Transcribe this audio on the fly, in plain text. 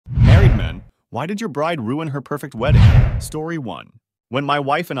Why did your bride ruin her perfect wedding? Story 1. When my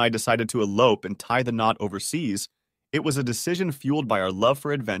wife and I decided to elope and tie the knot overseas, it was a decision fueled by our love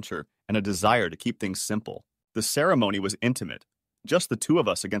for adventure and a desire to keep things simple. The ceremony was intimate, just the two of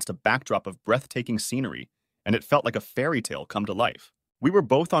us against a backdrop of breathtaking scenery, and it felt like a fairy tale come to life. We were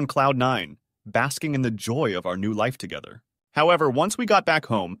both on cloud nine, basking in the joy of our new life together. However, once we got back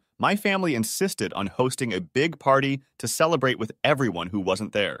home, my family insisted on hosting a big party to celebrate with everyone who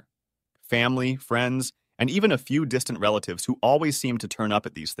wasn't there. Family, friends, and even a few distant relatives who always seemed to turn up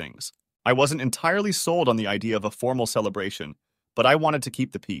at these things. I wasn't entirely sold on the idea of a formal celebration, but I wanted to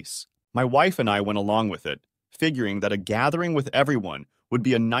keep the peace. My wife and I went along with it, figuring that a gathering with everyone would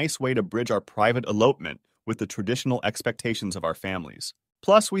be a nice way to bridge our private elopement with the traditional expectations of our families.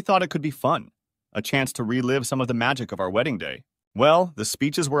 Plus, we thought it could be fun, a chance to relive some of the magic of our wedding day. Well, the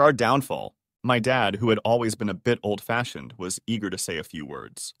speeches were our downfall. My dad, who had always been a bit old-fashioned, was eager to say a few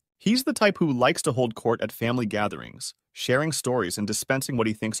words. He's the type who likes to hold court at family gatherings, sharing stories and dispensing what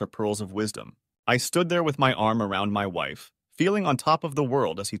he thinks are pearls of wisdom. I stood there with my arm around my wife, feeling on top of the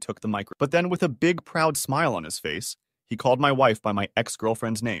world as he took the microphone. But then with a big, proud smile on his face, he called my wife by my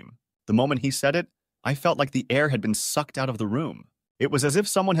ex-girlfriend's name. The moment he said it, I felt like the air had been sucked out of the room. It was as if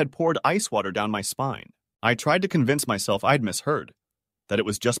someone had poured ice water down my spine. I tried to convince myself I'd misheard, that it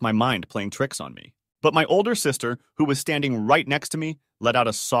was just my mind playing tricks on me. But my older sister, who was standing right next to me, let out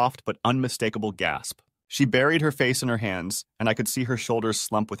a soft but unmistakable gasp. She buried her face in her hands, and I could see her shoulders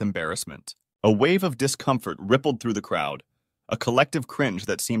slump with embarrassment. A wave of discomfort rippled through the crowd, a collective cringe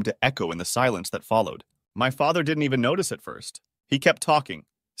that seemed to echo in the silence that followed. My father didn't even notice at first. He kept talking,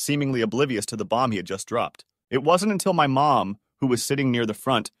 seemingly oblivious to the bomb he had just dropped. It wasn't until my mom, who was sitting near the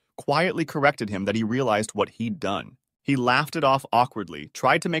front, quietly corrected him that he realized what he'd done. He laughed it off awkwardly,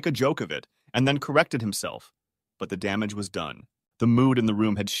 tried to make a joke of it, and then corrected himself. But the damage was done. The mood in the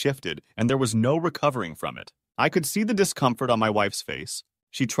room had shifted, and there was no recovering from it. I could see the discomfort on my wife's face.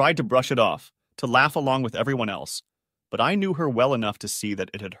 She tried to brush it off, to laugh along with everyone else, but I knew her well enough to see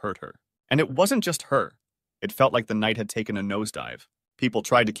that it had hurt her. And it wasn't just her. It felt like the night had taken a nosedive. People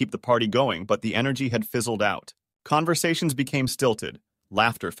tried to keep the party going, but the energy had fizzled out. Conversations became stilted,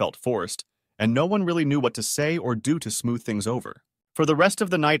 laughter felt forced, and no one really knew what to say or do to smooth things over. For the rest of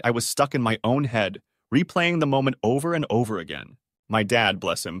the night, I was stuck in my own head, replaying the moment over and over again. My dad,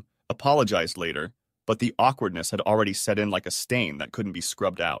 bless him, apologized later, but the awkwardness had already set in like a stain that couldn't be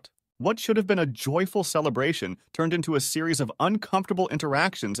scrubbed out. What should have been a joyful celebration turned into a series of uncomfortable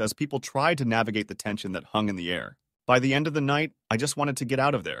interactions as people tried to navigate the tension that hung in the air. By the end of the night, I just wanted to get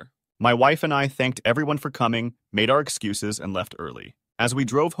out of there. My wife and I thanked everyone for coming, made our excuses, and left early. As we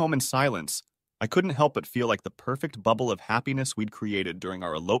drove home in silence, I couldn't help but feel like the perfect bubble of happiness we'd created during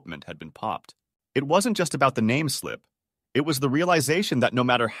our elopement had been popped. It wasn't just about the name slip. It was the realization that no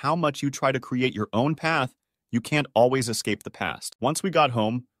matter how much you try to create your own path, you can't always escape the past. Once we got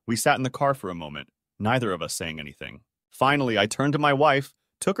home, we sat in the car for a moment, neither of us saying anything. Finally, I turned to my wife,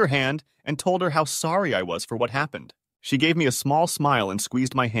 took her hand, and told her how sorry I was for what happened. She gave me a small smile and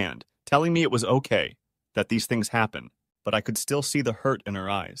squeezed my hand, telling me it was okay, that these things happen, but I could still see the hurt in her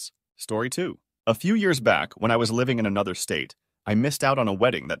eyes. Story 2. A few years back, when I was living in another state, I missed out on a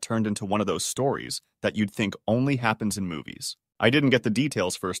wedding that turned into one of those stories that you'd think only happens in movies. I didn't get the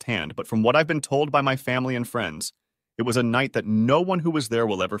details firsthand, but from what I've been told by my family and friends, it was a night that no one who was there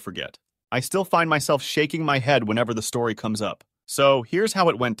will ever forget. I still find myself shaking my head whenever the story comes up. So here's how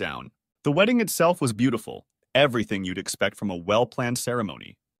it went down. The wedding itself was beautiful, everything you'd expect from a well-planned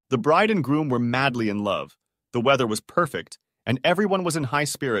ceremony. The bride and groom were madly in love, the weather was perfect, and everyone was in high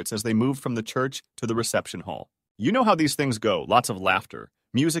spirits as they moved from the church to the reception hall. You know how these things go, lots of laughter,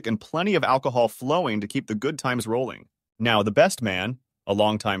 music, and plenty of alcohol flowing to keep the good times rolling. Now, the best man, a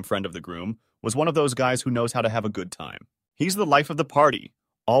longtime friend of the groom, was one of those guys who knows how to have a good time. He's the life of the party,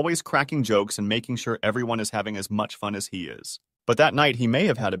 always cracking jokes and making sure everyone is having as much fun as he is. But that night, he may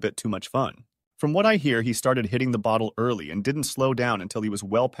have had a bit too much fun. From what I hear, he started hitting the bottle early and didn't slow down until he was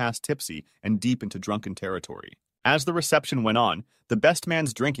well past tipsy and deep into drunken territory. As the reception went on, the best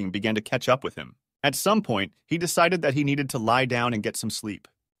man's drinking began to catch up with him. At some point, he decided that he needed to lie down and get some sleep.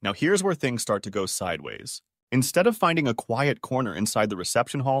 Now here's where things start to go sideways. Instead of finding a quiet corner inside the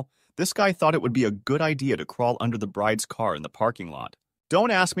reception hall, this guy thought it would be a good idea to crawl under the bride's car in the parking lot.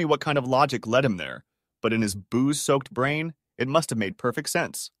 Don't ask me what kind of logic led him there, but in his booze-soaked brain, it must have made perfect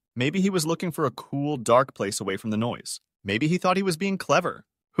sense. Maybe he was looking for a cool, dark place away from the noise. Maybe he thought he was being clever.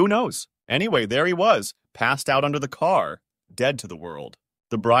 Who knows? Anyway, there he was, passed out under the car, dead to the world.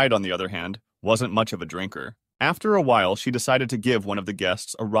 The bride, on the other hand, wasn't much of a drinker. After a while, she decided to give one of the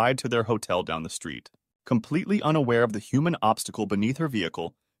guests a ride to their hotel down the street. Completely unaware of the human obstacle beneath her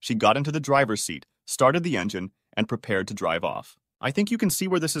vehicle, She got into the driver's seat, started the engine, and prepared to drive off. I think you can see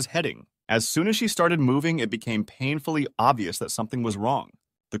where this is heading. As soon as she started moving, it became painfully obvious that something was wrong.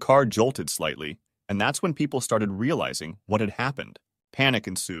 The car jolted slightly, and that's when people started realizing what had happened. Panic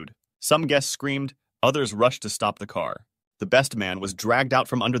ensued. Some guests screamed, others rushed to stop the car. The best man was dragged out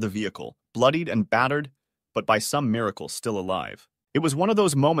from under the vehicle, bloodied and battered, but by some miracle still alive. It was one of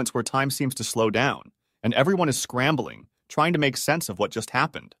those moments where time seems to slow down, and everyone is scrambling, trying to make sense of what just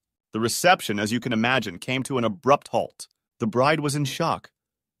happened. The reception, as you can imagine, came to an abrupt halt. The bride was in shock.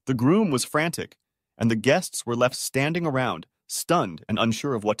 The groom was frantic, and the guests were left standing around, stunned and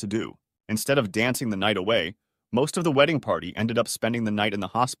unsure of what to do. Instead of dancing the night away, most of the wedding party ended up spending the night in the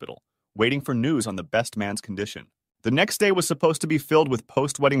hospital, waiting for news on the best man's condition. The next day was supposed to be filled with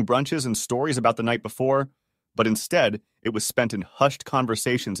post-wedding brunches and stories about the night before, but instead, it was spent in hushed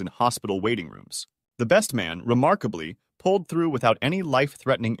conversations in hospital waiting rooms. The best man, remarkably, pulled through without any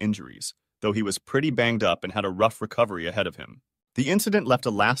life-threatening injuries, though he was pretty banged up and had a rough recovery ahead of him. The incident left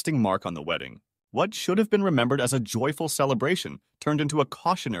a lasting mark on the wedding. What should have been remembered as a joyful celebration turned into a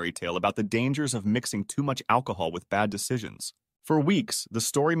cautionary tale about the dangers of mixing too much alcohol with bad decisions. For weeks, the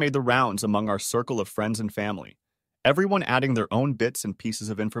story made the rounds among our circle of friends and family, everyone adding their own bits and pieces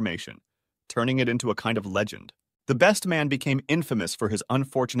of information, turning it into a kind of legend. The best man became infamous for his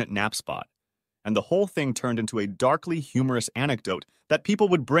unfortunate nap spot, and the whole thing turned into a darkly humorous anecdote that people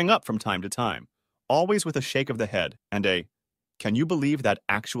would bring up from time to time, always with a shake of the head and a "Can you believe that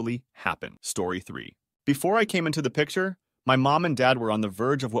actually happened?" Story 3. Before I came into the picture, my mom and dad were on the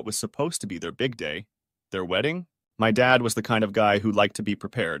verge of what was supposed to be their big day, their wedding. My dad was the kind of guy who liked to be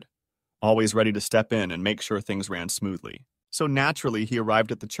prepared, always ready to step in and make sure things ran smoothly. So naturally, he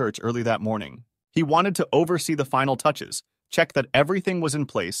arrived at the church early that morning. He wanted to oversee the final touches, check that everything was in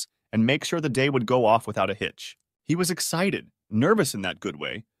place, and make sure the day would go off without a hitch. He was excited, nervous in that good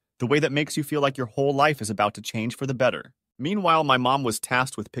way, the way that makes you feel like your whole life is about to change for the better. Meanwhile, my mom was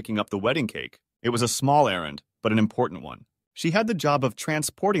tasked with picking up the wedding cake. It was a small errand, but an important one. She had the job of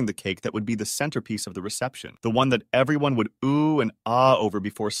transporting the cake that would be the centerpiece of the reception, the one that everyone would ooh and ah over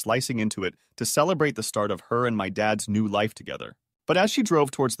before slicing into it to celebrate the start of her and my dad's new life together. But as she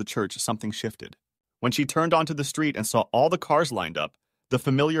drove towards the church, something shifted. When she turned onto the street and saw all the cars lined up, the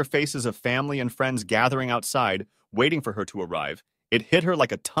familiar faces of family and friends gathering outside, waiting for her to arrive, it hit her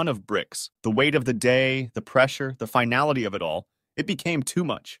like a ton of bricks. The weight of the day, the pressure, the finality of it all, it became too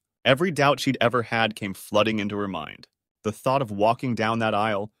much. Every doubt she'd ever had came flooding into her mind. The thought of walking down that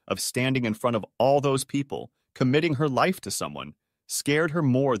aisle, of standing in front of all those people, committing her life to someone, scared her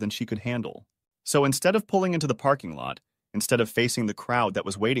more than she could handle. So instead of pulling into the parking lot, instead of facing the crowd that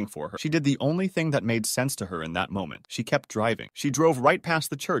was waiting for her, she did the only thing that made sense to her in that moment. She kept driving. She drove right past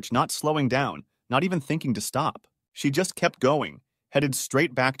the church, not slowing down, not even thinking to stop. She just kept going, headed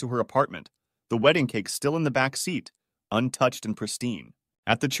straight back to her apartment, the wedding cake still in the back seat, untouched and pristine.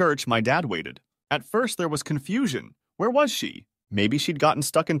 At the church, my dad waited. At first, there was confusion. Where was she? Maybe she'd gotten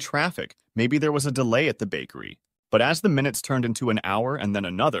stuck in traffic. Maybe there was a delay at the bakery. But as the minutes turned into an hour and then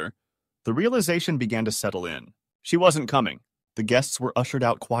another, the realization began to settle in. She wasn't coming. The guests were ushered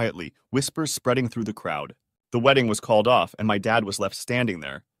out quietly, whispers spreading through the crowd. The wedding was called off, and my dad was left standing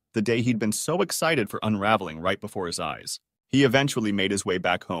there, the day he'd been so excited for unraveling right before his eyes. He eventually made his way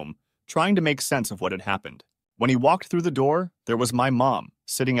back home, trying to make sense of what had happened. When he walked through the door, there was my mom,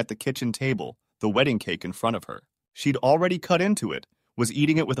 sitting at the kitchen table, the wedding cake in front of her. She'd already cut into it, was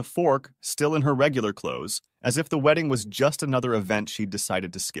eating it with a fork, still in her regular clothes, as if the wedding was just another event she'd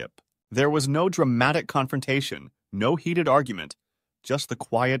decided to skip. There was no dramatic confrontation, no heated argument, just the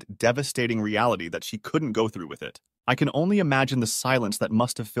quiet, devastating reality that she couldn't go through with it. I can only imagine the silence that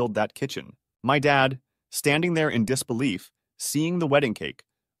must have filled that kitchen. My dad, standing there in disbelief, seeing the wedding cake,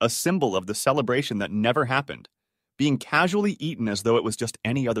 a symbol of the celebration that never happened, being casually eaten as though it was just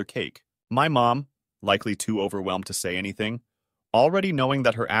any other cake. My mom, likely too overwhelmed to say anything, already knowing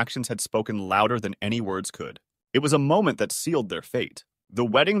that her actions had spoken louder than any words could. It was a moment that sealed their fate. The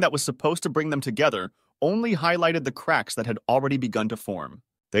wedding that was supposed to bring them together only highlighted the cracks that had already begun to form.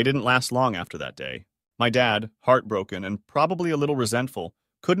 They didn't last long after that day. My dad, heartbroken and probably a little resentful,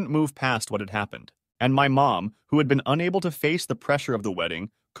 couldn't move past what had happened. And my mom, who had been unable to face the pressure of the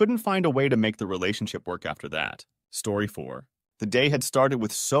wedding, couldn't find a way to make the relationship work after that. Story 4. The day had started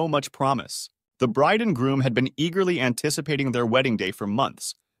with so much promise. The bride and groom had been eagerly anticipating their wedding day for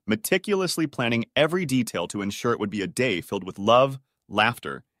months, meticulously planning every detail to ensure it would be a day filled with love,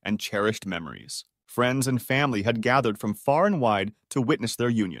 laughter, and cherished memories. Friends and family had gathered from far and wide to witness their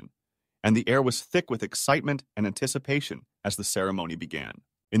union, and the air was thick with excitement and anticipation as the ceremony began.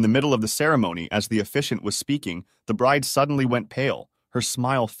 In the middle of the ceremony, as the officiant was speaking, the bride suddenly went pale, her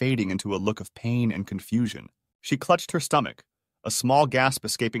smile fading into a look of pain and confusion. She clutched her stomach, a small gasp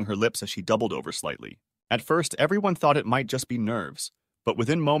escaping her lips as she doubled over slightly. At first, everyone thought it might just be nerves, but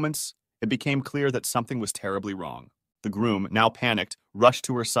within moments, it became clear that something was terribly wrong. The groom, now panicked, rushed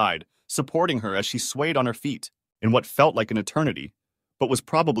to her side, supporting her as she swayed on her feet. In what felt like an eternity, but was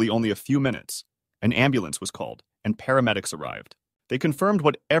probably only a few minutes, an ambulance was called, and paramedics arrived. They confirmed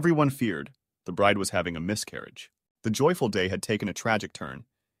what everyone feared: the bride was having a miscarriage. The joyful day had taken a tragic turn,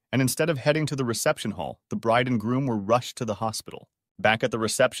 and instead of heading to the reception hall, the bride and groom were rushed to the hospital. Back at the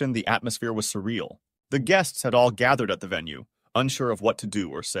reception, the atmosphere was surreal. The guests had all gathered at the venue, unsure of what to do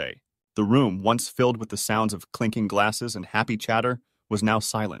or say. The room, once filled with the sounds of clinking glasses and happy chatter, was now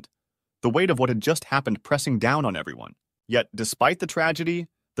silent, the weight of what had just happened pressing down on everyone. Yet, despite the tragedy,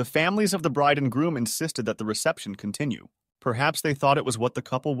 the families of the bride and groom insisted that the reception continue. Perhaps they thought it was what the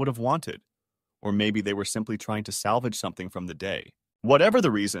couple would have wanted, or maybe they were simply trying to salvage something from the day. Whatever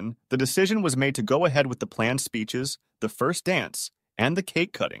the reason, the decision was made to go ahead with the planned speeches, the first dance, and the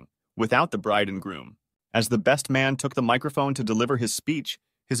cake cutting, without the bride and groom. As the best man took the microphone to deliver his speech,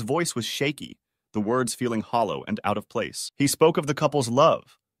 his voice was shaky, the words feeling hollow and out of place. He spoke of the couple's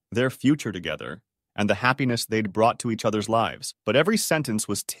love, their future together, and the happiness they'd brought to each other's lives, but every sentence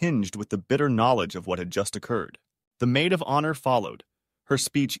was tinged with the bitter knowledge of what had just occurred. The maid of honor followed, her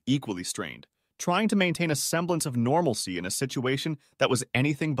speech equally strained, trying to maintain a semblance of normalcy in a situation that was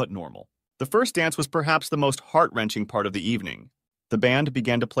anything but normal. The first dance was perhaps the most heart-wrenching part of the evening. The band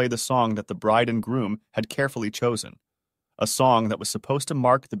began to play the song that the bride and groom had carefully chosen, a song that was supposed to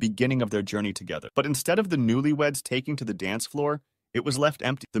mark the beginning of their journey together. But instead of the newlyweds taking to the dance floor, it was left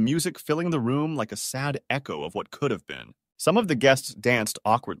empty, the music filling the room like a sad echo of what could have been. Some of the guests danced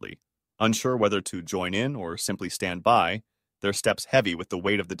awkwardly, unsure whether to join in or simply stand by, their steps heavy with the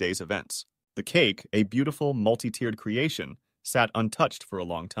weight of the day's events. The cake, a beautiful, multi-tiered creation, sat untouched for a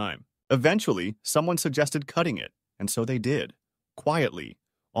long time. Eventually, someone suggested cutting it, and so they did, quietly,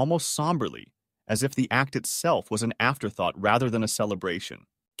 almost somberly, as if the act itself was an afterthought rather than a celebration.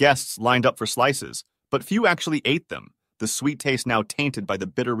 Guests lined up for slices, but few actually ate them, the sweet taste now tainted by the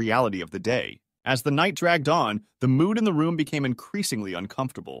bitter reality of the day. As the night dragged on, the mood in the room became increasingly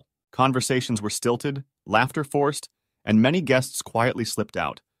uncomfortable. Conversations were stilted, laughter forced, and many guests quietly slipped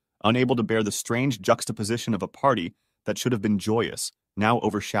out, unable to bear the strange juxtaposition of a party that should have been joyous, now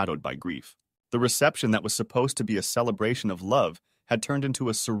overshadowed by grief. The reception that was supposed to be a celebration of love had turned into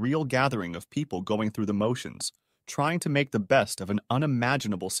a surreal gathering of people going through the motions, trying to make the best of an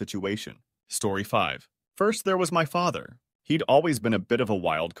unimaginable situation. Story 5. First, there was my father. He'd always been a bit of a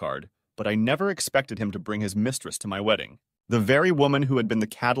wild card, but I never expected him to bring his mistress to my wedding. The very woman who had been the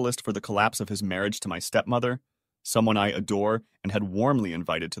catalyst for the collapse of his marriage to my stepmother, someone I adore and had warmly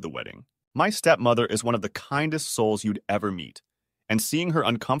invited to the wedding. My stepmother is one of the kindest souls you'd ever meet, and seeing her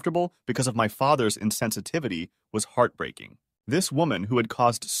uncomfortable because of my father's insensitivity was heartbreaking. This woman, who had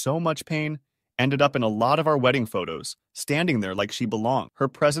caused so much pain, ended up in a lot of our wedding photos, standing there like she belonged, her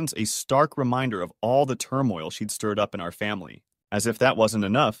presence a stark reminder of all the turmoil she'd stirred up in our family. As if that wasn't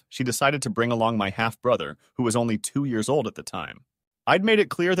enough, she decided to bring along my half-brother, who was only 2 years old at the time. I'd made it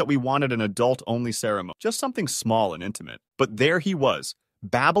clear that we wanted an adult-only ceremony, just something small and intimate. But there he was,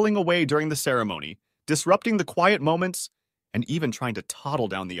 babbling away during the ceremony, disrupting the quiet moments, and even trying to toddle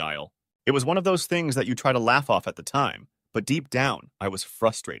down the aisle. It was one of those things that you try to laugh off at the time, but deep down, I was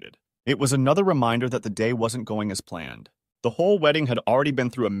frustrated. It was another reminder that the day wasn't going as planned. The whole wedding had already been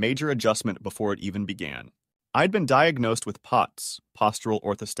through a major adjustment before it even began. I'd been diagnosed with POTS, postural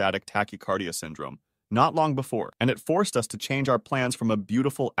orthostatic tachycardia syndrome, not long before, and it forced us to change our plans from a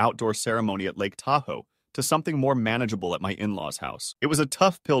beautiful outdoor ceremony at Lake Tahoe to something more manageable at my in-laws' house. It was a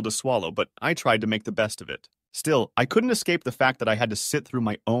tough pill to swallow, but I tried to make the best of it. Still, I couldn't escape the fact that I had to sit through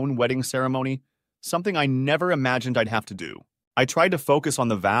my own wedding ceremony, something I never imagined I'd have to do. I tried to focus on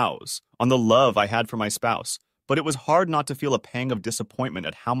the vows, on the love I had for my spouse, but it was hard not to feel a pang of disappointment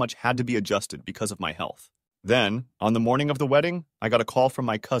at how much had to be adjusted because of my health. Then, on the morning of the wedding, I got a call from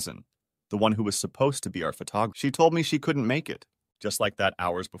my cousin, the one who was supposed to be our photographer. She told me she couldn't make it, just like that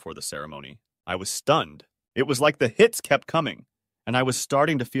hours before the ceremony. I was stunned. It was like the hits kept coming, and I was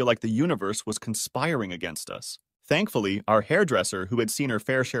starting to feel like the universe was conspiring against us. Thankfully, our hairdresser, who had seen her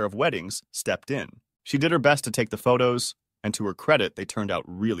fair share of weddings, stepped in. She did her best to take the photos, and to her credit, they turned out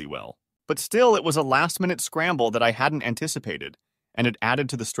really well. But still, it was a last-minute scramble that I hadn't anticipated, and it added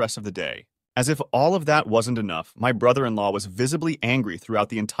to the stress of the day. As if all of that wasn't enough, my brother-in-law was visibly angry throughout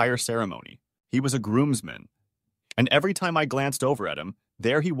the entire ceremony. He was a groomsman, and every time I glanced over at him,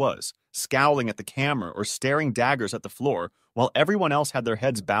 there he was, scowling at the camera or staring daggers at the floor, while everyone else had their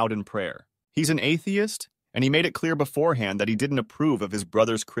heads bowed in prayer. He's an atheist, and he made it clear beforehand that he didn't approve of his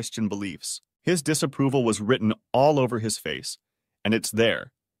brother's Christian beliefs. His disapproval was written all over his face, and it's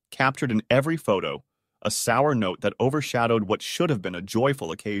there, captured in every photo, a sour note that overshadowed what should have been a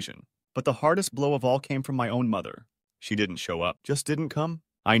joyful occasion. But the hardest blow of all came from my own mother. She didn't show up, just didn't come.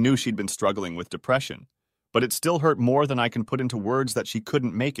 I knew she'd been struggling with depression, but it still hurt more than I can put into words that she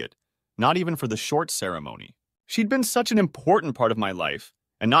couldn't make it, not even for the short ceremony. She'd been such an important part of my life,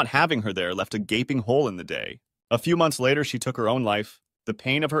 and not having her there left a gaping hole in the day. A few months later, she took her own life. The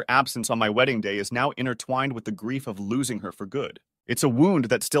pain of her absence on my wedding day is now intertwined with the grief of losing her for good. It's a wound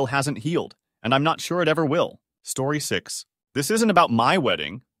that still hasn't healed, and I'm not sure it ever will. Story 6. This isn't about my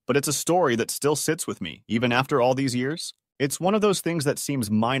wedding, but it's a story that still sits with me, even after all these years. It's one of those things that seems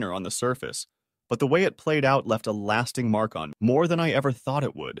minor on the surface, but the way it played out left a lasting mark on me, more than I ever thought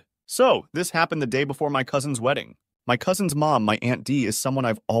it would. So, this happened the day before my cousin's wedding. My cousin's mom, my Aunt Dee, is someone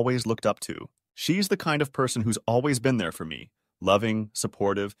I've always looked up to. She's the kind of person who's always been there for me, loving,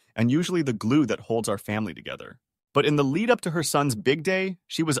 supportive, and usually the glue that holds our family together. But in the lead up to her son's big day,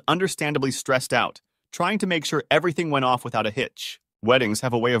 she was understandably stressed out, trying to make sure everything went off without a hitch. Weddings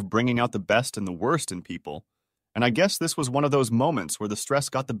have a way of bringing out the best and the worst in people, and I guess this was one of those moments where the stress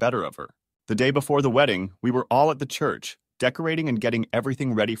got the better of her. The day before the wedding, we were all at the church, decorating and getting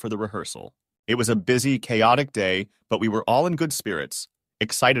everything ready for the rehearsal. It was a busy, chaotic day, but we were all in good spirits,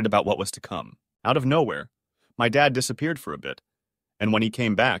 excited about what was to come. Out of nowhere, my dad disappeared for a bit, and when he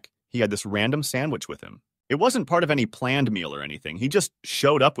came back, he had this random sandwich with him. It wasn't part of any planned meal or anything. He just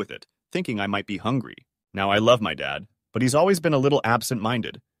showed up with it, thinking I might be hungry. Now, I love my dad, but he's always been a little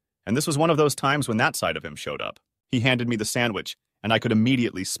absent-minded, and this was one of those times when that side of him showed up. He handed me the sandwich, and I could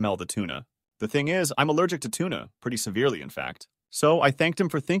immediately smell the tuna. The thing is, I'm allergic to tuna, pretty severely in fact. So I thanked him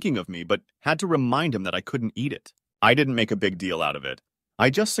for thinking of me, but had to remind him that I couldn't eat it. I didn't make a big deal out of it. I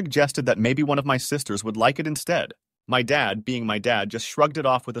just suggested that maybe one of my sisters would like it instead. My dad, being my dad, just shrugged it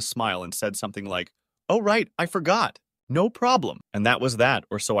off with a smile and said something like, "Oh right, I forgot. No problem." And that was that,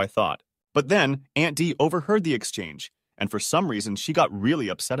 or so I thought. But then, Aunt Dee overheard the exchange, and for some reason she got really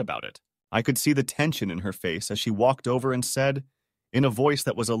upset about it. I could see the tension in her face as she walked over and said, in a voice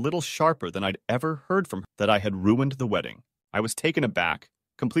that was a little sharper than I'd ever heard from her, that I had ruined the wedding. I was taken aback,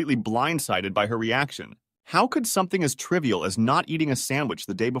 completely blindsided by her reaction. How could something as trivial as not eating a sandwich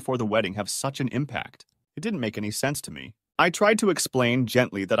the day before the wedding have such an impact? It didn't make any sense to me. I tried to explain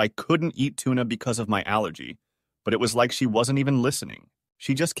gently that I couldn't eat tuna because of my allergy, but it was like she wasn't even listening.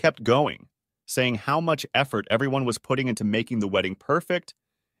 She just kept going, saying how much effort everyone was putting into making the wedding perfect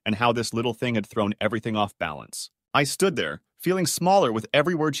and how this little thing had thrown everything off balance. I stood there, feeling smaller with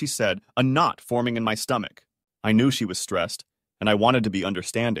every word she said, a knot forming in my stomach. I knew she was stressed, and I wanted to be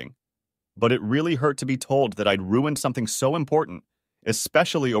understanding. But it really hurt to be told that I'd ruined something so important,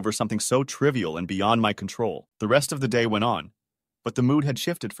 especially over something so trivial and beyond my control. The rest of the day went on, but the mood had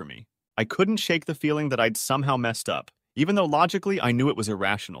shifted for me. I couldn't shake the feeling that I'd somehow messed up, even though logically I knew it was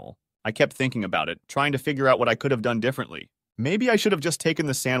irrational. I kept thinking about it, trying to figure out what I could have done differently. Maybe I should have just taken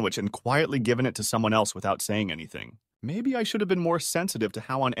the sandwich and quietly given it to someone else without saying anything. Maybe I should have been more sensitive to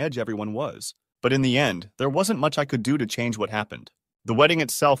how on edge everyone was. But in the end, there wasn't much I could do to change what happened. The wedding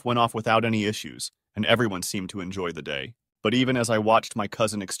itself went off without any issues, and everyone seemed to enjoy the day. But even as I watched my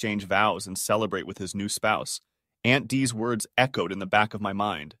cousin exchange vows and celebrate with his new spouse, Aunt Dee's words echoed in the back of my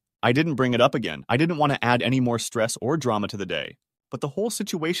mind. I didn't bring it up again. I didn't want to add any more stress or drama to the day. But the whole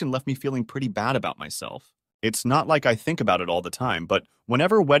situation left me feeling pretty bad about myself. It's not like I think about it all the time, but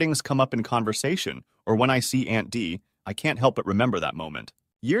whenever weddings come up in conversation, or when I see Aunt Dee, I can't help but remember that moment.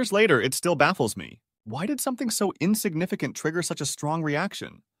 Years later, it still baffles me. Why did something so insignificant trigger such a strong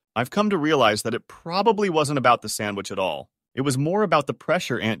reaction? I've come to realize that it probably wasn't about the sandwich at all. It was more about the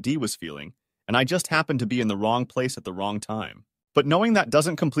pressure Aunt Dee was feeling, and I just happened to be in the wrong place at the wrong time. But knowing that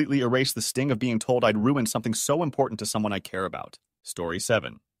doesn't completely erase the sting of being told I'd ruined something so important to someone I care about. Story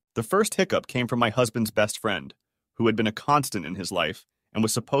 7. The first hiccup came from my husband's best friend, who had been a constant in his life and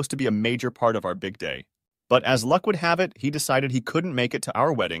was supposed to be a major part of our big day. But as luck would have it, he decided he couldn't make it to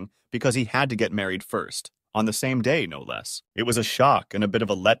our wedding because he had to get married first, on the same day, no less. It was a shock and a bit of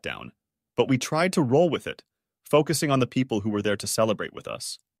a letdown, but we tried to roll with it, focusing on the people who were there to celebrate with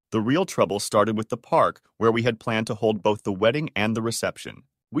us. The real trouble started with the park, where we had planned to hold both the wedding and the reception.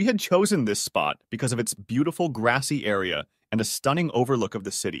 We had chosen this spot because of its beautiful grassy area and a stunning overlook of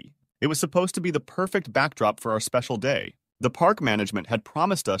the city. It was supposed to be the perfect backdrop for our special day. The park management had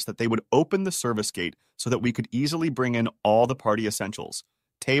promised us that they would open the service gate so that we could easily bring in all the party essentials,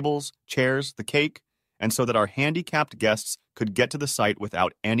 tables, chairs, the cake, and so that our handicapped guests could get to the site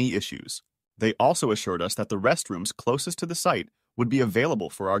without any issues. They also assured us that the restrooms closest to the site would be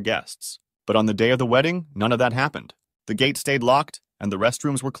available for our guests. But on the day of the wedding, none of that happened. The gate stayed locked, and the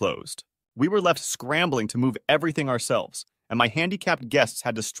restrooms were closed. We were left scrambling to move everything ourselves, and my handicapped guests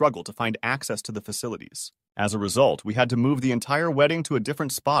had to struggle to find access to the facilities. As a result, we had to move the entire wedding to a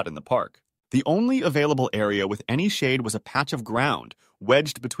different spot in the park. The only available area with any shade was a patch of ground,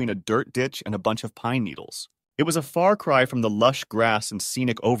 wedged between a dirt ditch and a bunch of pine needles. It was a far cry from the lush grass and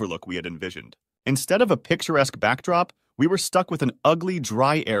scenic overlook we had envisioned. Instead of a picturesque backdrop, we were stuck with an ugly,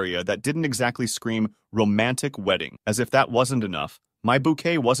 dry area that didn't exactly scream romantic wedding. As if that wasn't enough, my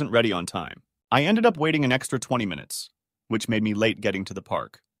bouquet wasn't ready on time. I ended up waiting an extra 20 minutes, which made me late getting to the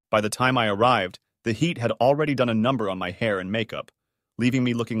park. By the time I arrived, the heat had already done a number on my hair and makeup, leaving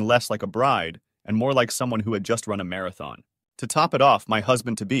me looking less like a bride and more like someone who had just run a marathon. To top it off, my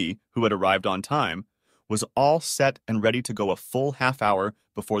husband-to-be, who had arrived on time, was all set and ready to go a full half hour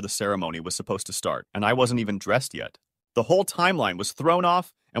before the ceremony was supposed to start, and I wasn't even dressed yet. The whole timeline was thrown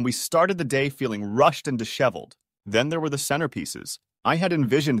off, and we started the day feeling rushed and disheveled. Then there were the centerpieces. I had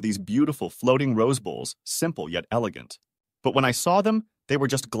envisioned these beautiful floating rose bowls, simple yet elegant. But when I saw them, they were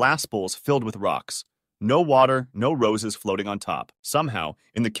just glass bowls filled with rocks. No water, no roses floating on top. Somehow,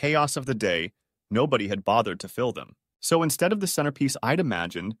 in the chaos of the day, nobody had bothered to fill them. So instead of the centerpiece I'd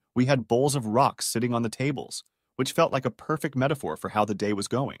imagined, we had bowls of rocks sitting on the tables, which felt like a perfect metaphor for how the day was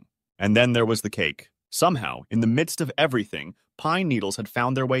going. And then there was the cake. Somehow, in the midst of everything, pine needles had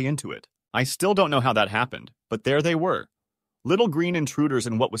found their way into it. I still don't know how that happened, but there they were. Little green intruders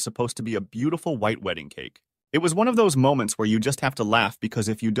in what was supposed to be a beautiful white wedding cake. It was one of those moments where you just have to laugh because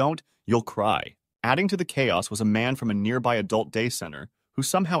if you don't, you'll cry. Adding to the chaos was a man from a nearby adult day center who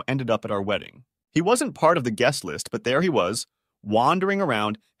somehow ended up at our wedding. He wasn't part of the guest list, but there he was, wandering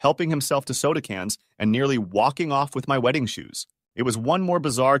around, helping himself to soda cans, and nearly walking off with my wedding shoes. It was one more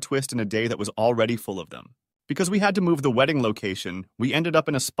bizarre twist in a day that was already full of them. Because we had to move the wedding location, we ended up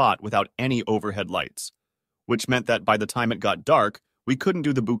in a spot without any overhead lights, which meant that by the time it got dark, we couldn't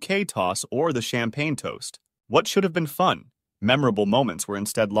do the bouquet toss or the champagne toast. What should have been fun, memorable moments were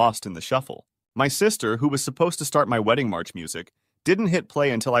instead lost in the shuffle. My sister, who was supposed to start my wedding march music, didn't hit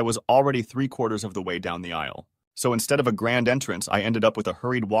play until I was already 3/4 of the way down the aisle. So instead of a grand entrance, I ended up with a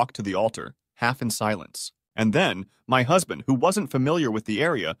hurried walk to the altar, half in silence. And then, my husband, who wasn't familiar with the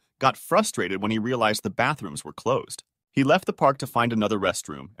area, got frustrated when he realized the bathrooms were closed. He left the park to find another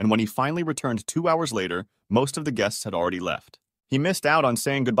restroom, and when he finally returned 2 hours later, most of the guests had already left. He missed out on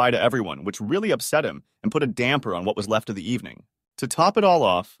saying goodbye to everyone, which really upset him and put a damper on what was left of the evening. To top it all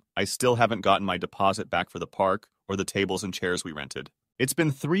off, I still haven't gotten my deposit back for the park or the tables and chairs we rented. It's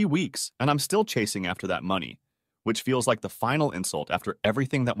been 3 weeks, and I'm still chasing after that money, which feels like the final insult after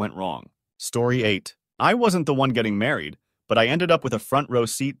everything that went wrong. Story 8. I wasn't the one getting married, but I ended up with a front row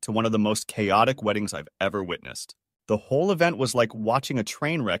seat to one of the most chaotic weddings I've ever witnessed. The whole event was like watching a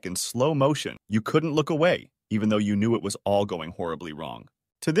train wreck in slow motion. You couldn't look away, even though you knew it was all going horribly wrong.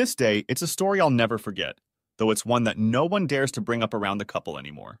 To this day, it's a story I'll never forget, though it's one that no one dares to bring up around the couple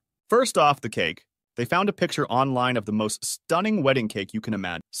anymore. First off, the cake. They found a picture online of the most stunning wedding cake you can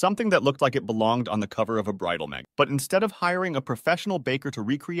imagine, something that looked like it belonged on the cover of a bridal mag. But instead of hiring a professional baker to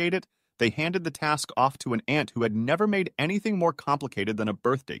recreate it, they handed the task off to an aunt who had never made anything more complicated than a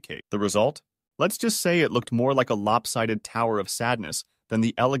birthday cake. The result? Let's just say it looked more like a lopsided tower of sadness than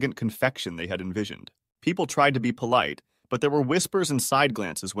the elegant confection they had envisioned. People tried to be polite, but there were whispers and side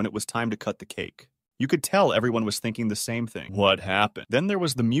glances when it was time to cut the cake. You could tell everyone was thinking the same thing. What happened? Then there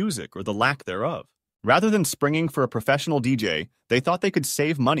was the music, or the lack thereof. Rather than springing for a professional DJ, they thought they could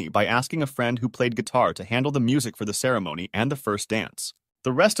save money by asking a friend who played guitar to handle the music for the ceremony and the first dance.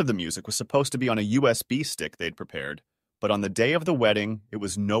 The rest of the music was supposed to be on a USB stick they'd prepared, but on the day of the wedding, it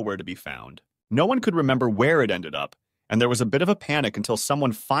was nowhere to be found. No one could remember where it ended up, and there was a bit of a panic until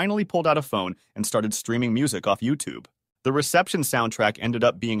someone finally pulled out a phone and started streaming music off YouTube. The reception soundtrack ended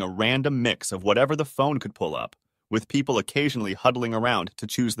up being a random mix of whatever the phone could pull up, with people occasionally huddling around to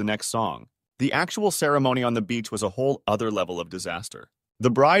choose the next song. The actual ceremony on the beach was a whole other level of disaster.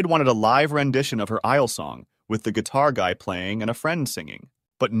 The bride wanted a live rendition of her aisle song, with the guitar guy playing and a friend singing.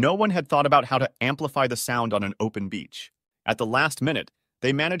 But no one had thought about how to amplify the sound on an open beach. At the last minute,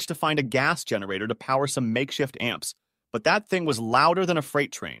 they managed to find a gas generator to power some makeshift amps, but that thing was louder than a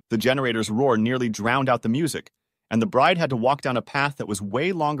freight train. The generator's roar nearly drowned out the music, and the bride had to walk down a path that was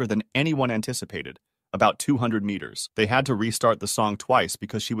way longer than anyone anticipated. About 200 meters. They had to restart the song twice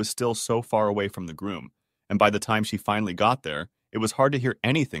because she was still so far away from the groom, and by the time she finally got there, it was hard to hear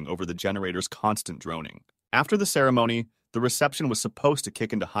anything over the generator's constant droning. After the ceremony, the reception was supposed to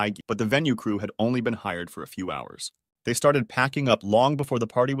kick into high gear, but the venue crew had only been hired for a few hours. They started packing up long before the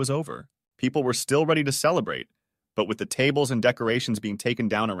party was over. People were still ready to celebrate, But with the tables and decorations being taken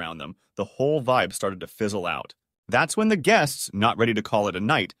down around them, the whole vibe started to fizzle out. That's when the guests, not ready to call it a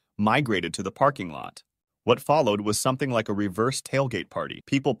night, migrated to the parking lot. What followed was something like a reverse tailgate party.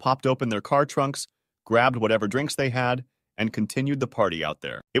 People popped open their car trunks, grabbed whatever drinks they had, and continued the party out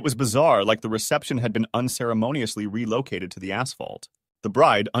there. It was bizarre, like the reception had been unceremoniously relocated to the asphalt. The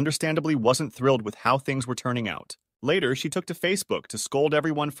bride, understandably, wasn't thrilled with how things were turning out. Later, she took to Facebook to scold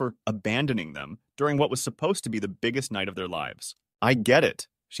everyone for abandoning them during what was supposed to be the biggest night of their lives. I get it,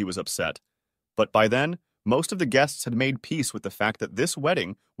 she was upset. But by then, most of the guests had made peace with the fact that this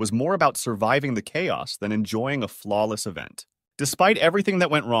wedding was more about surviving the chaos than enjoying a flawless event. Despite everything that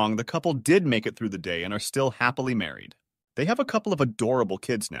went wrong, the couple did make it through the day and are still happily married. They have a couple of adorable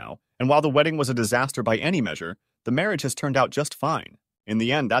kids now, and while the wedding was a disaster by any measure, the marriage has turned out just fine. In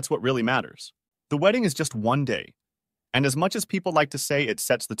the end, that's what really matters. The wedding is just one day. And as much as people like to say it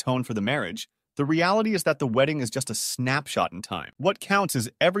sets the tone for the marriage, the reality is that the wedding is just a snapshot in time. What counts is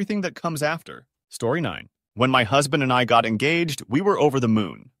everything that comes after. Story 9. When my husband and I got engaged, we were over the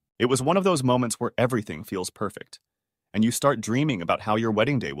moon. It was one of those moments where everything feels perfect. And you start dreaming about how your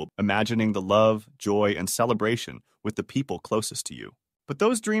wedding day will be, imagining the love, joy, and celebration with the people closest to you. But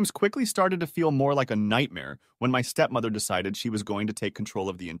those dreams quickly started to feel more like a nightmare when my stepmother decided she was going to take control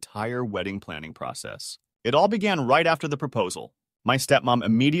of the entire wedding planning process. It all began right after the proposal. My stepmom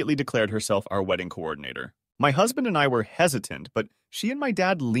immediately declared herself our wedding coordinator. My husband and I were hesitant, but she and my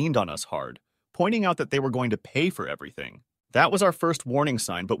dad leaned on us hard, pointing out that they were going to pay for everything. That was our first warning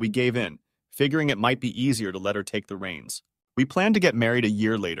sign, but we gave in, figuring it might be easier to let her take the reins. We planned to get married a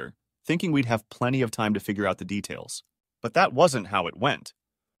year later, thinking we'd have plenty of time to figure out the details. But that wasn't how it went.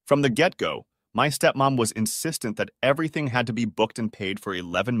 From the get-go, my stepmom was insistent that everything had to be booked and paid for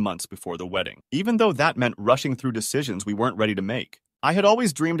 11 months before the wedding, even though that meant rushing through decisions we weren't ready to make. I had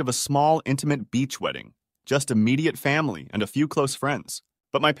always dreamed of a small, intimate beach wedding, just immediate family and a few close friends.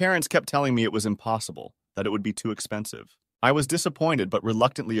 But my parents kept telling me it was impossible, that it would be too expensive. I was disappointed but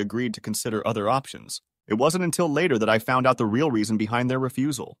reluctantly agreed to consider other options. It wasn't until later that I found out the real reason behind their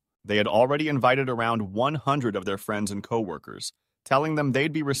refusal. They had already invited around 100 of their friends and coworkers, telling them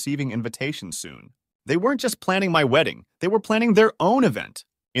they'd be receiving invitations soon. They weren't just planning my wedding, they were planning their own event.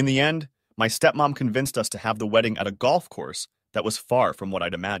 In the end, my stepmom convinced us to have the wedding at a golf course that was far from what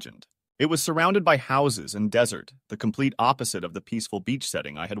I'd imagined. It was surrounded by houses and desert, the complete opposite of the peaceful beach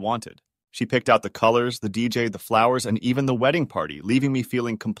setting I had wanted. She picked out the colors, the DJ, the flowers, and even the wedding party, leaving me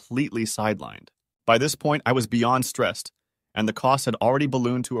feeling completely sidelined. By this point, I was beyond stressed, and the cost had already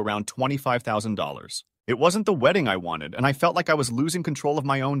ballooned to around $25,000. It wasn't the wedding I wanted, and I felt like I was losing control of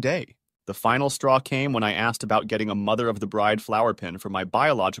my own day. The final straw came when I asked about getting a mother of the bride flower pin for my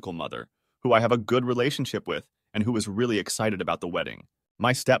biological mother, who I have a good relationship with and who was really excited about the wedding.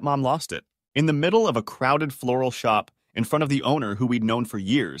 My stepmom lost it. In the middle of a crowded floral shop, in front of the owner who we'd known for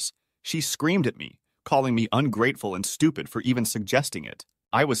years, she screamed at me, calling me ungrateful and stupid for even suggesting it.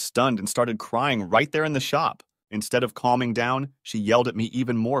 I was stunned and started crying right there in the shop. Instead of calming down, she yelled at me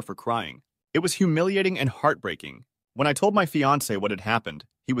even more for crying. It was humiliating and heartbreaking. When I told my fiancé what had happened,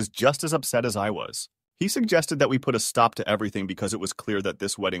 he was just as upset as I was. He suggested that we put a stop to everything because it was clear that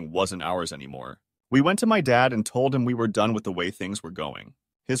this wedding wasn't ours anymore. We went to my dad and told him we were done with the way things were going.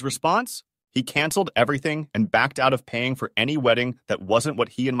 His response? He canceled everything and backed out of paying for any wedding that wasn't what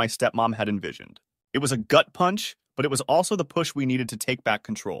he and my stepmom had envisioned. It was a gut punch, but it was also the push we needed to take back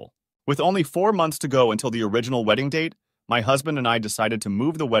control. With only 4 months to go until the original wedding date, my husband and I decided to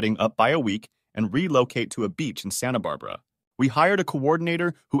move the wedding up by a week and relocate to a beach in Santa Barbara. We hired a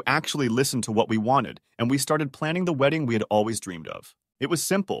coordinator who actually listened to what we wanted, and we started planning the wedding we had always dreamed of. It was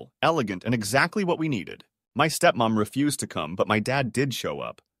simple, elegant, and exactly what we needed. My stepmom refused to come, but my dad did show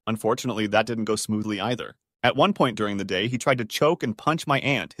up. Unfortunately, that didn't go smoothly either. At one point during the day, he tried to choke and punch my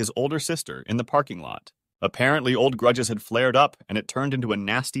aunt, his older sister, in the parking lot. Apparently, old grudges had flared up, and it turned into a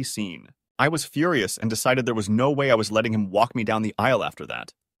nasty scene. I was furious and decided there was no way I was letting him walk me down the aisle after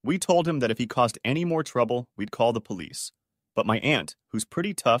that. We told him that if he caused any more trouble, we'd call the police. But my aunt, who's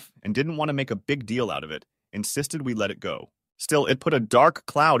pretty tough and didn't want to make a big deal out of it, insisted we let it go. Still, it put a dark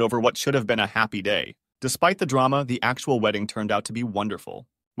cloud over what should have been a happy day. Despite the drama, the actual wedding turned out to be wonderful.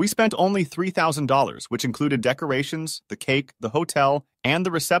 We spent only $3,000, which included decorations, the cake, the hotel, and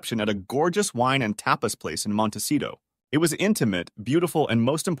the reception at a gorgeous wine and tapas place in Montecito. It was intimate, beautiful, and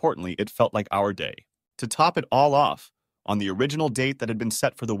most importantly, it felt like our day. To top it all off, on the original date that had been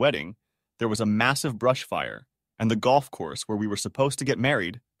set for the wedding, there was a massive brush fire, and the golf course where we were supposed to get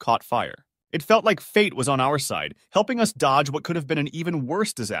married caught fire. It felt like fate was on our side, helping us dodge what could have been an even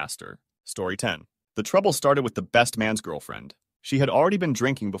worse disaster. Story 10. The trouble started with the best man's girlfriend. She had already been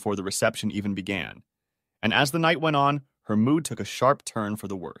drinking before the reception even began, And as the night went on, her mood took a sharp turn for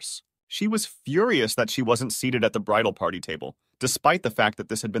the worse. She was furious that she wasn't seated at the bridal party table, despite the fact that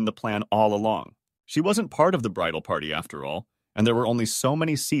this had been the plan all along. She wasn't part of the bridal party after all, and there were only so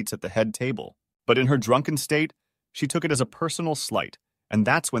many seats at the head table. But in her drunken state, she took it as a personal slight, and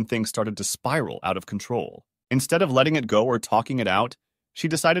that's when things started to spiral out of control. Instead of letting it go or talking it out, she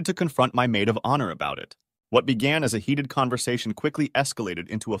decided to confront my maid of honor about it. What began as a heated conversation quickly escalated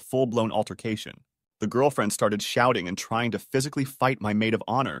into a full-blown altercation. The girlfriend started shouting and trying to physically fight my maid of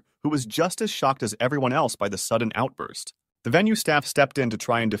honor, who was just as shocked as everyone else by the sudden outburst. The venue staff stepped in to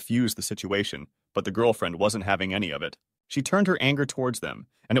try and defuse the situation, but the girlfriend wasn't having any of it. She turned her anger towards them,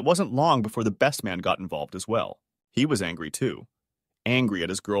 and it wasn't long before the best man got involved as well. He was angry too. Angry at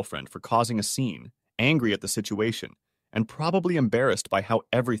his girlfriend for causing a scene, angry at the situation, and probably embarrassed by how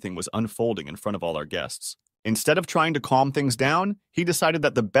everything was unfolding in front of all our guests. Instead of trying to calm things down, he decided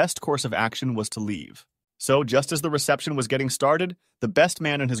that the best course of action was to leave. So, just as the reception was getting started, the best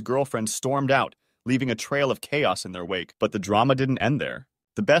man and his girlfriend stormed out, leaving a trail of chaos in their wake. But the drama didn't end there.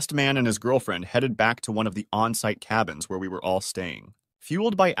 The best man and his girlfriend headed back to one of the on-site cabins where we were all staying.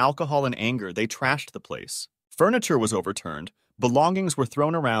 Fueled by alcohol and anger, they trashed the place. Furniture was overturned, belongings were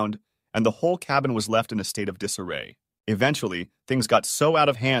thrown around, and the whole cabin was left in a state of disarray. Eventually, things got so out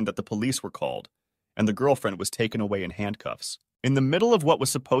of hand that the police were called, and the girlfriend was taken away in handcuffs. In the middle of what was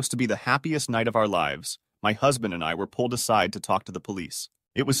supposed to be the happiest night of our lives, my husband and I were pulled aside to talk to the police.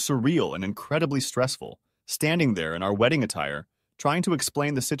 It was surreal and incredibly stressful, standing there in our wedding attire, trying to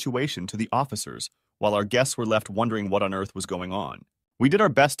explain the situation to the officers, while our guests were left wondering what on earth was going on. We did our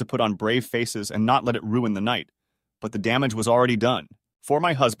best to put on brave faces and not let it ruin the night, but the damage was already done. For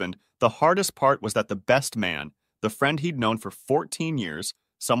my husband, the hardest part was that the best man, the friend he'd known for 14 years,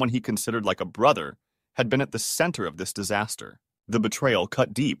 someone he considered like a brother, had been at the center of this disaster. The betrayal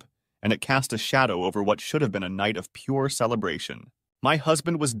cut deep, and it cast a shadow over what should have been a night of pure celebration. My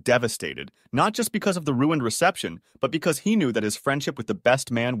husband was devastated, not just because of the ruined reception, but because he knew that his friendship with the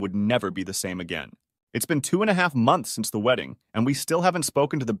best man would never be the same again. It's been 2.5 months since the wedding, and we still haven't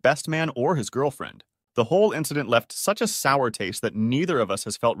spoken to the best man or his girlfriend. The whole incident left such a sour taste that neither of us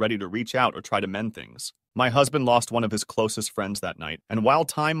has felt ready to reach out or try to mend things. My husband lost one of his closest friends that night, and while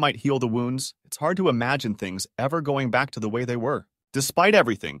time might heal the wounds, it's hard to imagine things ever going back to the way they were. Despite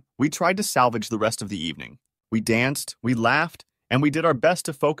everything, we tried to salvage the rest of the evening. We danced, we laughed, and we did our best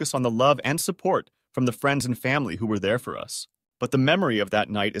to focus on the love and support from the friends and family who were there for us. But the memory of that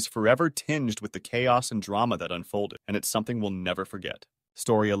night is forever tinged with the chaos and drama that unfolded, and it's something we'll never forget.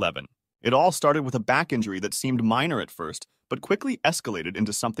 Story 11. It all started with a back injury that seemed minor at first, but quickly escalated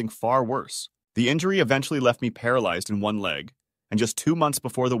into something far worse. The injury eventually left me paralyzed in one leg, and just 2 months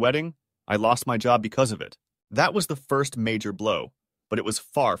before the wedding, I lost my job because of it. That was the first major blow, but it was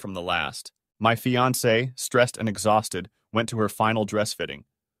far from the last. My fiancée, stressed and exhausted, went to her final dress fitting,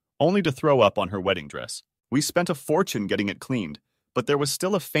 only to throw up on her wedding dress. We spent a fortune getting it cleaned, but there was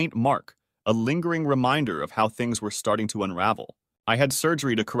still a faint mark, a lingering reminder of how things were starting to unravel. I had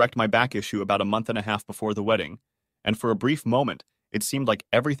surgery to correct my back issue about 1.5 months before the wedding, and for a brief moment, it seemed like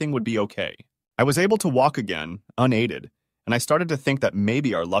everything would be okay. I was able to walk again, unaided, and I started to think that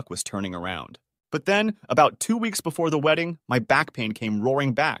maybe our luck was turning around. But then, about 2 weeks before the wedding, my back pain came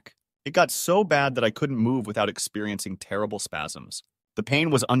roaring back. It got so bad that I couldn't move without experiencing terrible spasms. The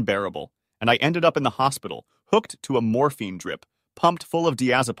pain was unbearable, and I ended up in the hospital, hooked to a morphine drip, pumped full of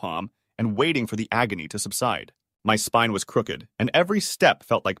diazepam, and waiting for the agony to subside. My spine was crooked, and every step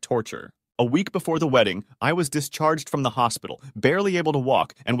felt like torture. A week before the wedding, I was discharged from the hospital, barely able to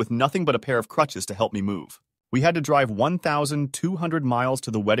walk, and with nothing but a pair of crutches to help me move. We had to drive 1,200 miles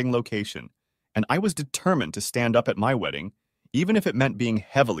to the wedding location, and I was determined to stand up at my wedding, even if it meant being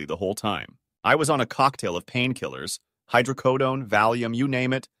heavily the whole time. I was on a cocktail of painkillers, hydrocodone, Valium, you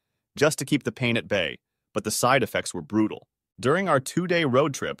name it, just to keep the pain at bay, but the side effects were brutal. During our 2-day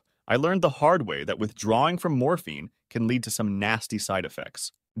road trip, I learned the hard way that withdrawing from morphine can lead to some nasty side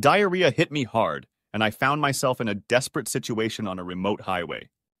effects. Diarrhea hit me hard, and I found myself in a desperate situation on a remote highway.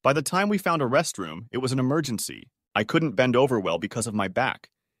 By the time we found a restroom, it was an emergency. I couldn't bend over well because of my back,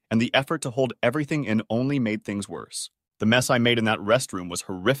 and the effort to hold everything in only made things worse. The mess I made in that restroom was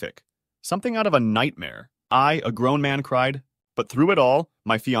horrific. Something out of a nightmare. I, a grown man, cried. But through it all,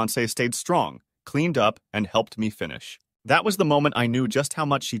 my fiancée stayed strong, cleaned up, and helped me finish. That was the moment I knew just how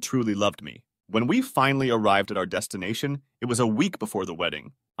much she truly loved me. When we finally arrived at our destination, it was a week before the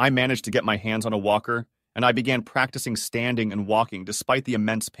wedding. I managed to get my hands on a walker, and I began practicing standing and walking despite the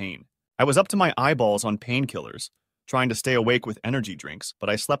immense pain. I was up to my eyeballs on painkillers, trying to stay awake with energy drinks, but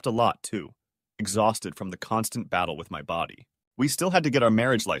I slept a lot too, exhausted from the constant battle with my body. We still had to get our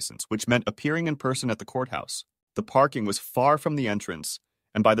marriage license, which meant appearing in person at the courthouse. The parking was far from the entrance,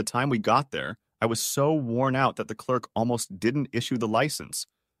 and by the time we got there, I was so worn out that the clerk almost didn't issue the license,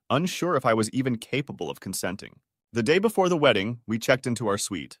 unsure if I was even capable of consenting. The day before the wedding, we checked into our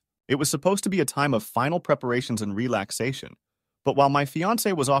suite. It was supposed to be a time of final preparations and relaxation, but while my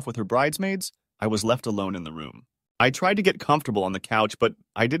fiancée was off with her bridesmaids, I was left alone in the room. I tried to get comfortable on the couch, but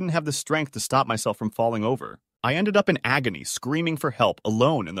I didn't have the strength to stop myself from falling over. I ended up in agony, screaming for help,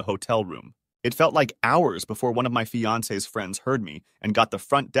 alone in the hotel room. It felt like hours before one of my fiancé's friends heard me and got the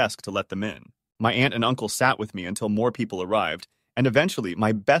front desk to let them in. My aunt and uncle sat with me until more people arrived, and eventually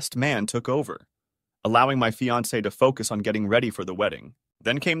my best man took over, allowing my fiancée to focus on getting ready for the wedding.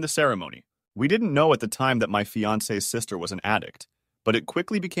 Then came the ceremony. We didn't know at the time that my fiancé's sister was an addict, but it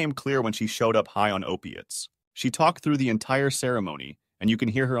quickly became clear when she showed up high on opiates. She talked through the entire ceremony, and you can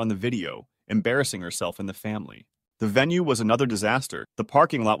hear her on the video, embarrassing herself in the family. The venue was another disaster. The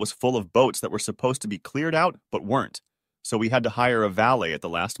parking lot was full of boats that were supposed to be cleared out, but weren't, so we had to hire a valet at the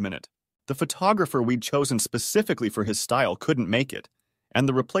last minute. The photographer we'd chosen specifically for his style couldn't make it, and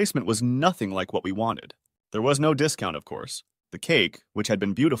the replacement was nothing like what we wanted. There was no discount, of course. The cake, which had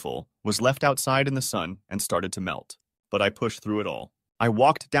been beautiful, was left outside in the sun and started to melt. But I pushed through it all. I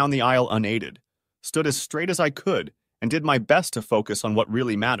walked down the aisle unaided, stood as straight as I could, and did my best to focus on what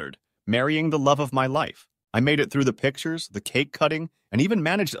really mattered, marrying the love of my life. I made it through the pictures, the cake cutting, and even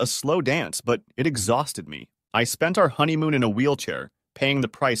managed a slow dance, but it exhausted me. I spent our honeymoon in a wheelchair, paying the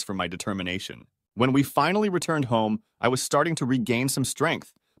price for my determination. When we finally returned home, I was starting to regain some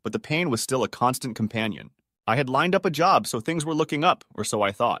strength, but the pain was still a constant companion. I had lined up a job, so things were looking up, or so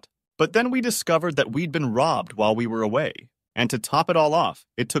I thought. But then we discovered that we'd been robbed while we were away. And to top it all off,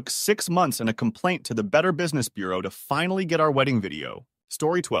 it took 6 months and a complaint to the Better Business Bureau to finally get our wedding video.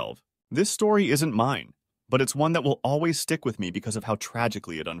 Story 12. This story isn't mine, but it's one that will always stick with me because of how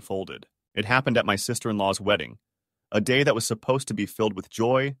tragically it unfolded. It happened at my sister-in-law's wedding, a day that was supposed to be filled with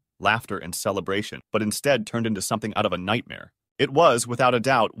joy, laughter, and celebration, but instead turned into something out of a nightmare. It was, without a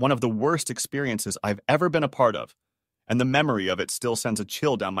doubt, one of the worst experiences I've ever been a part of, and the memory of it still sends a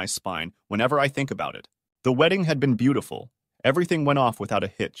chill down my spine whenever I think about it. The wedding had been beautiful. Everything went off without a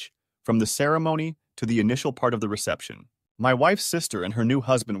hitch, from the ceremony to the initial part of the reception. My wife's sister and her new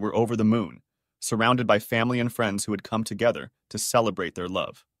husband were over the moon, surrounded by family and friends who had come together to celebrate their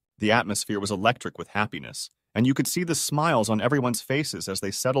love. The atmosphere was electric with happiness, and you could see the smiles on everyone's faces as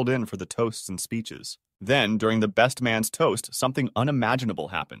they settled in for the toasts and speeches. Then, during the best man's toast, something unimaginable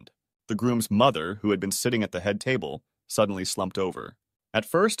happened. The groom's mother, who had been sitting at the head table, suddenly slumped over. At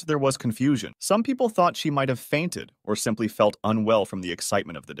first, there was confusion. Some people thought she might have fainted or simply felt unwell from the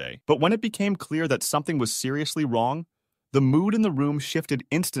excitement of the day. But when it became clear that something was seriously wrong, the mood in the room shifted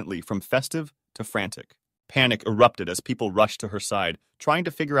instantly from festive to frantic. Panic erupted as people rushed to her side, trying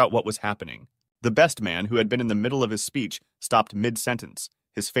to figure out what was happening. The best man, who had been in the middle of his speech, stopped mid-sentence,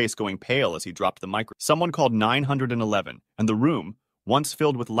 his face going pale as he dropped the microphone. Someone called 911, and the room, once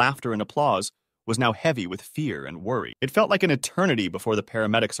filled with laughter and applause, was now heavy with fear and worry. It felt like an eternity before the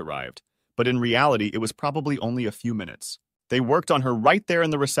paramedics arrived, but in reality it was probably only a few minutes. They worked on her right there in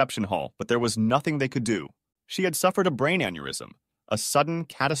the reception hall, but there was nothing they could do. She had suffered a brain aneurysm, a sudden,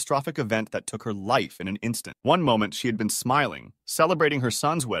 catastrophic event that took her life in an instant. One moment she had been smiling, celebrating her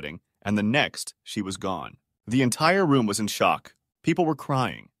son's wedding, and the next she was gone. The entire room was in shock. People were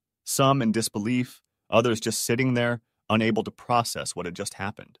crying, some in disbelief, others just sitting there, unable to process what had just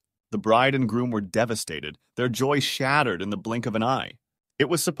happened. The bride and groom were devastated, their joy shattered in the blink of an eye. It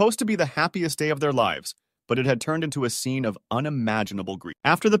was supposed to be the happiest day of their lives, but it had turned into a scene of unimaginable grief.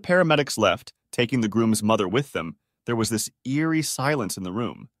 After the paramedics left, taking the groom's mother with them, there was this eerie silence in the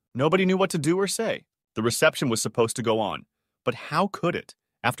room. Nobody knew what to do or say. The reception was supposed to go on, but how could it,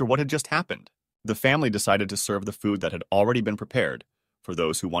 after what had just happened? The family decided to serve the food that had already been prepared for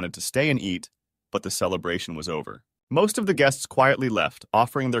those who wanted to stay and eat, but the celebration was over. Most of the guests quietly left,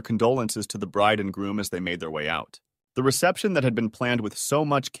 offering their condolences to the bride and groom as they made their way out. The reception that had been planned with so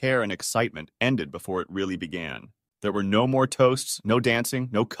much care and excitement ended before it really began. There were no more toasts, no dancing,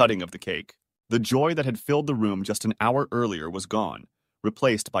 no cutting of the cake. The joy that had filled the room just an hour earlier was gone,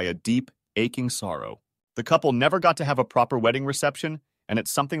 replaced by a deep, aching sorrow. The couple never got to have a proper wedding reception, and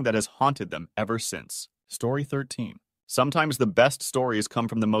it's something that has haunted them ever since. Story 13. Sometimes the best stories come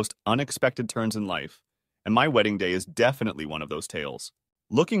from the most unexpected turns in life, and my wedding day is definitely one of those tales.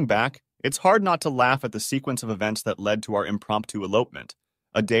 Looking back, it's hard not to laugh at the sequence of events that led to our impromptu elopement,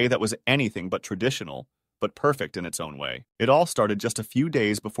 a day that was anything but traditional, but perfect in its own way. It all started just a few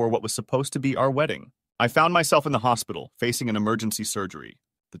days before what was supposed to be our wedding. I found myself in the hospital, facing an emergency surgery.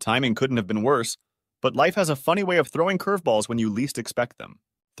 The timing couldn't have been worse. But life has a funny way of throwing curveballs when you least expect them.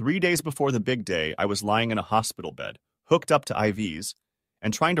 3 days before the big day, I was lying in a hospital bed, hooked up to IVs,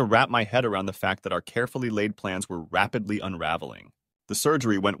 and trying to wrap my head around the fact that our carefully laid plans were rapidly unraveling. The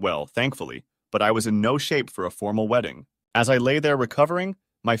surgery went well, thankfully, but I was in no shape for a formal wedding. As I lay there recovering,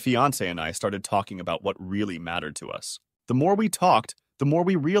 my fiancé and I started talking about what really mattered to us. The more we talked, the more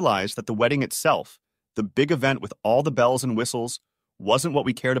we realized that the wedding itself, the big event with all the bells and whistles, wasn't what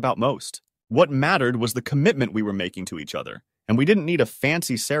we cared about most. What mattered was the commitment we were making to each other, and we didn't need a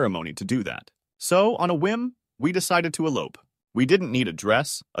fancy ceremony to do that. So, on a whim, we decided to elope. We didn't need a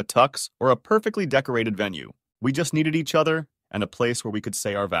dress, a tux, or a perfectly decorated venue. We just needed each other and a place where we could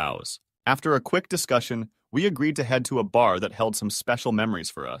say our vows. After a quick discussion, we agreed to head to a bar that held some special memories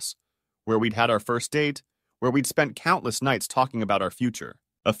for us, where we'd had our first date, where we'd spent countless nights talking about our future.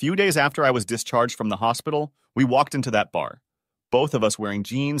 A few days after I was discharged from the hospital, we walked into that bar, both of us wearing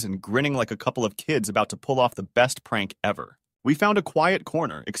jeans and grinning like a couple of kids about to pull off the best prank ever. We found a quiet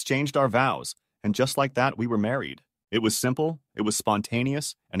corner, exchanged our vows, and just like that, we were married. It was simple, it was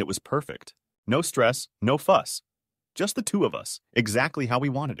spontaneous, and it was perfect. No stress, no fuss. Just the two of us, exactly how we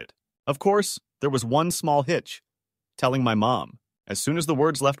wanted it. Of course, there was one small hitch. Telling my mom. As soon as the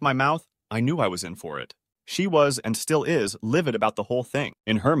words left my mouth, I knew I was in for it. She was, and still is, livid about the whole thing.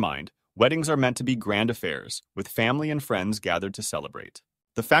 In her mind, weddings are meant to be grand affairs, with family and friends gathered to celebrate.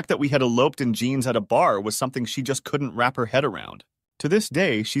 The fact that we had eloped in jeans at a bar was something she just couldn't wrap her head around. To this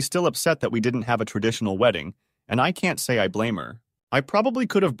day, she's still upset that we didn't have a traditional wedding, and I can't say I blame her. I probably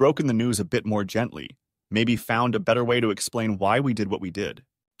could have broken the news a bit more gently, maybe found a better way to explain why we did what we did.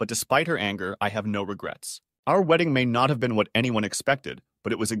 But despite her anger, I have no regrets. Our wedding may not have been what anyone expected,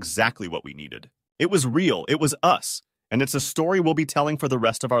 but it was exactly what we needed. It was real, it was us, and it's a story we'll be telling for the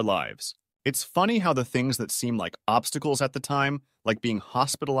rest of our lives. It's funny how the things that seem like obstacles at the time, like being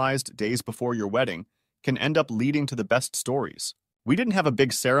hospitalized days before your wedding, can end up leading to the best stories. We didn't have a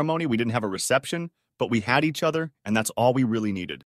big ceremony, we didn't have a reception, but we had each other, and that's all we really needed.